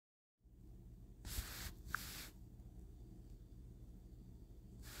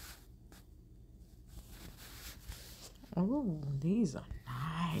Oh, these are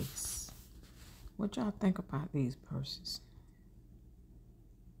nice. What y'all think about these purses?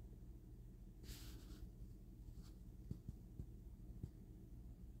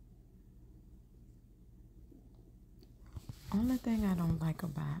 Only thing I don't like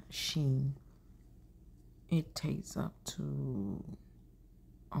about Shein, it takes up to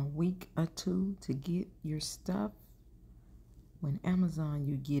a week or two to get your stuff. When Amazon,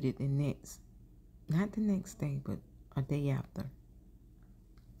 you get it not the next day, but a day after.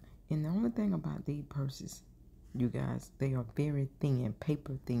 And the only thing about these purses, you guys, they are very thin,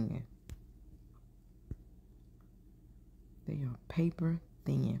 paper thin. They are paper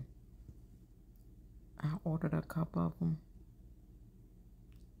thin. I ordered a couple of them.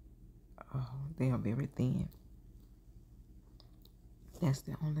 Oh, they are very thin. That's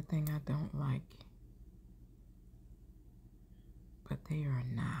the only thing I don't like. But they are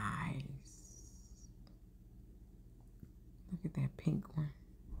nice. Look at that pink one.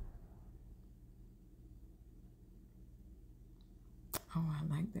 Oh,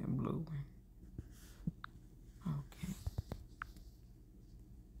 I like that blue one. Okay.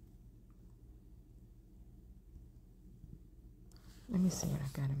 Let me see what I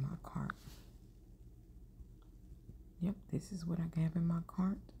got in my cart. Yep, this is what I have in my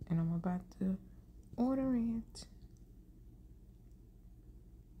cart, and I'm about to order it.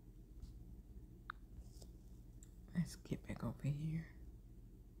 Let's get back over here.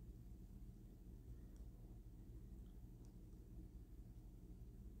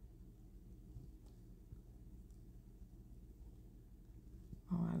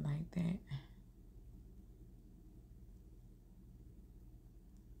 Oh, I like that.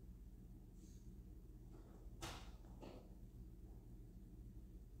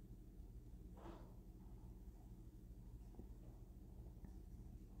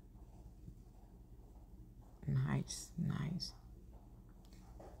 Nice, nice.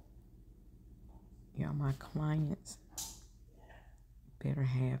 Y'all, my clients, better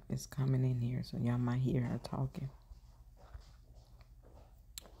half is coming in here, so y'all might hear her talking.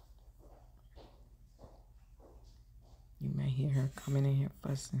 You may hear her coming in here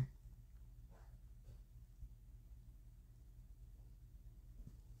fussing.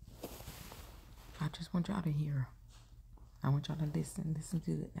 I just want y'all to hear her. I want y'all to listen. Listen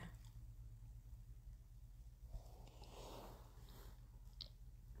to it now.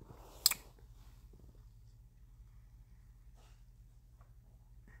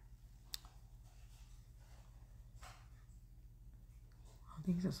 Oh,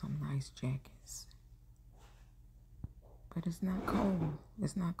 these are some nice jackets. But it's not cold.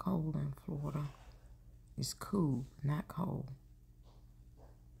 It's not cold in Florida. It's cool, not cold.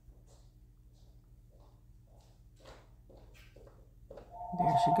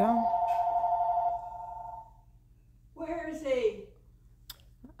 There she go. Where is he?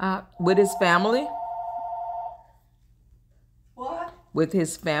 With his family. What? With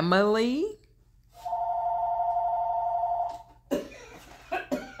his family.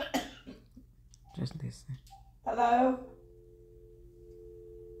 Just listen. Hello?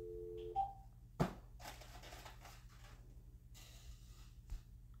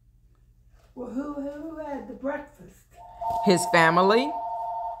 Well, who had the breakfast? His family.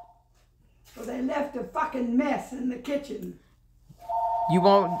 Well, they left a fucking mess in the kitchen. You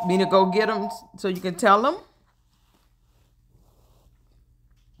want me to go get him so you can tell him?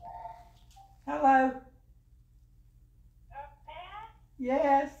 Hello?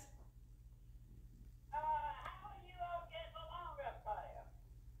 Yes? How are you all getting along up there?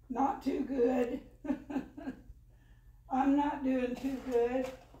 Not too good. I'm not doing too good.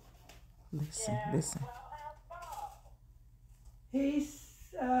 Listen, listen. Well, how's Bob? He's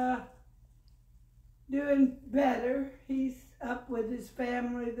doing better. He's up with his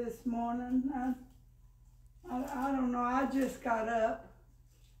family this morning. I don't know. I just got up.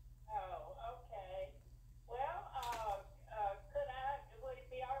 Oh, okay. Well, would it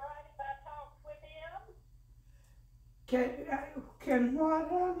be all right if I talked with him? Can what,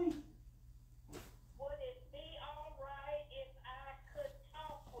 honey? Would it be all right if I could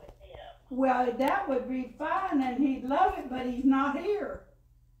talk with him? Well, that would be fine, and he'd love it, but he's not here.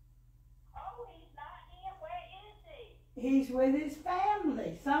 Oh, he's not here. Where is he? He's with his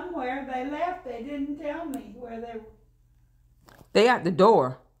family somewhere. They left. They didn't tell me where they were. They at the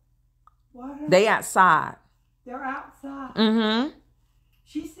door. What? They outside. They're outside. Mm-hmm.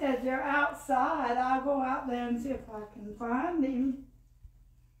 She says they're outside. I'll go out there and see if I can find him.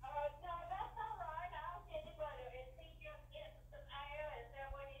 No, that's all right. I'll get him. But is he just getting some air? Is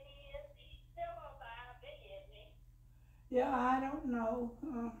that what it is? He's still on the IV, isn't he? Yeah, I don't know.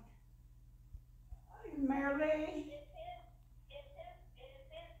 Mary Lee? Is his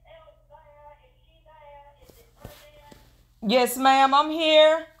Yes, ma'am, I'm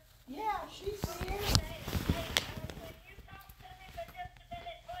here. Yeah, she's here. Will you talk to me for just a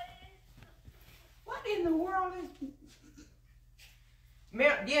minute, please? What in the world is...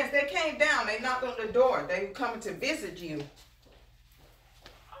 Yes, they came down. They knocked on the door. They were coming to visit you.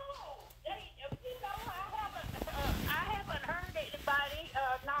 Oh, I haven't heard anybody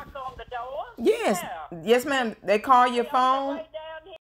knock on the door. Yes. Yeah. Yes, ma'am. They call your On the phone. way